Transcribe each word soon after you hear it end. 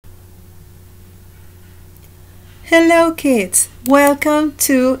Hello kids, welcome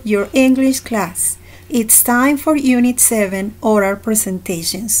to your English class. It's time for Unit 7 oral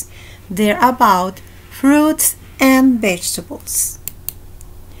presentations. They're about fruits and vegetables.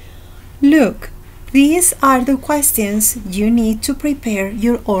 Look, these are the questions you need to prepare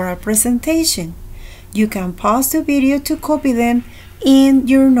your oral presentation. You can pause the video to copy them in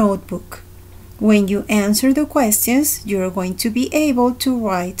your notebook. When you answer the questions, you're going to be able to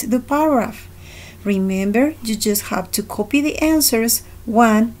write the paragraph. Remember, you just have to copy the answers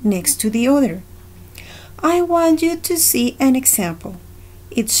one next to the other. I want you to see an example.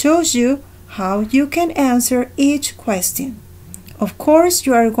 It shows you how you can answer each question. Of course,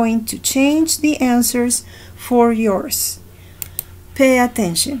 you are going to change the answers for yours. Pay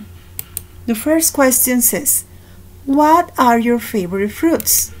attention. The first question says, "What are your favorite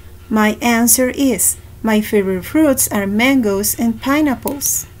fruits?" My answer is, my favorite fruits are mangoes and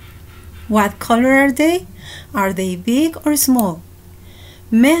pineapples. What color are they? Are they big or small?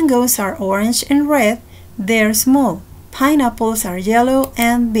 Mangoes are orange and red. They're small. Pineapples are yellow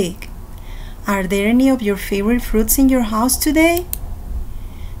and big. Are there any of your favorite fruits in your house today?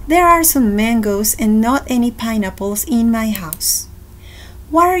 There are some mangoes and not any pineapples in my house.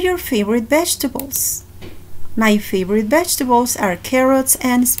 What are your favorite vegetables? My favorite vegetables are carrots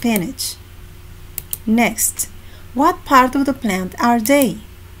and spinach. Next, what part of the plant are they?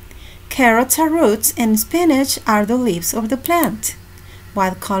 Carrots are roots and spinach are the leaves of the plant.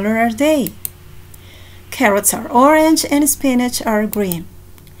 What color are they? Carrots are orange and spinach are green.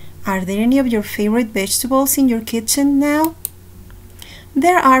 Are there any of your favorite vegetables in your kitchen now?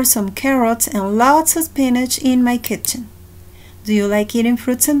 There are some carrots and lots of spinach in my kitchen. Do you like eating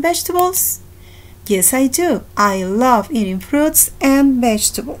fruits and vegetables? Yes, I do. I love eating fruits and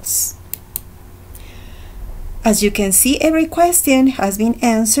vegetables. As you can see, every question has been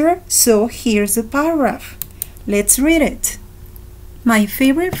answered, so here's the paragraph. Let's read it. My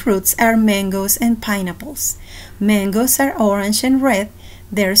favorite fruits are mangoes and pineapples. Mangoes are orange and red.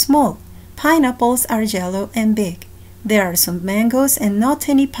 They're small. Pineapples are yellow and big. There are some mangoes and not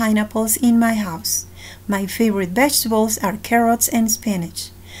any pineapples in my house. My favorite vegetables are carrots and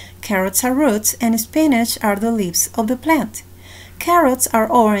spinach. Carrots are roots and spinach are the leaves of the plant. Carrots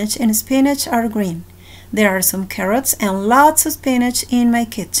are orange and spinach are green. There are some carrots and lots of spinach in my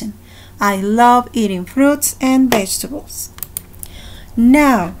kitchen. I love eating fruits and vegetables.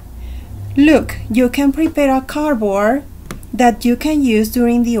 Now, look, you can prepare a cardboard that you can use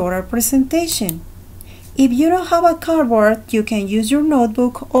during the oral presentation. If you don't have a cardboard, you can use your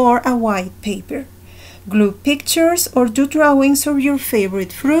notebook or a white paper. Glue pictures or do drawings of your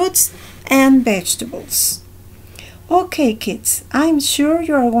favorite fruits and vegetables. Okay, kids, I'm sure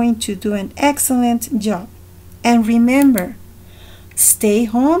you are going to do an excellent job. And remember, stay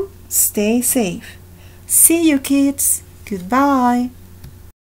home, stay safe. See you, kids. Goodbye.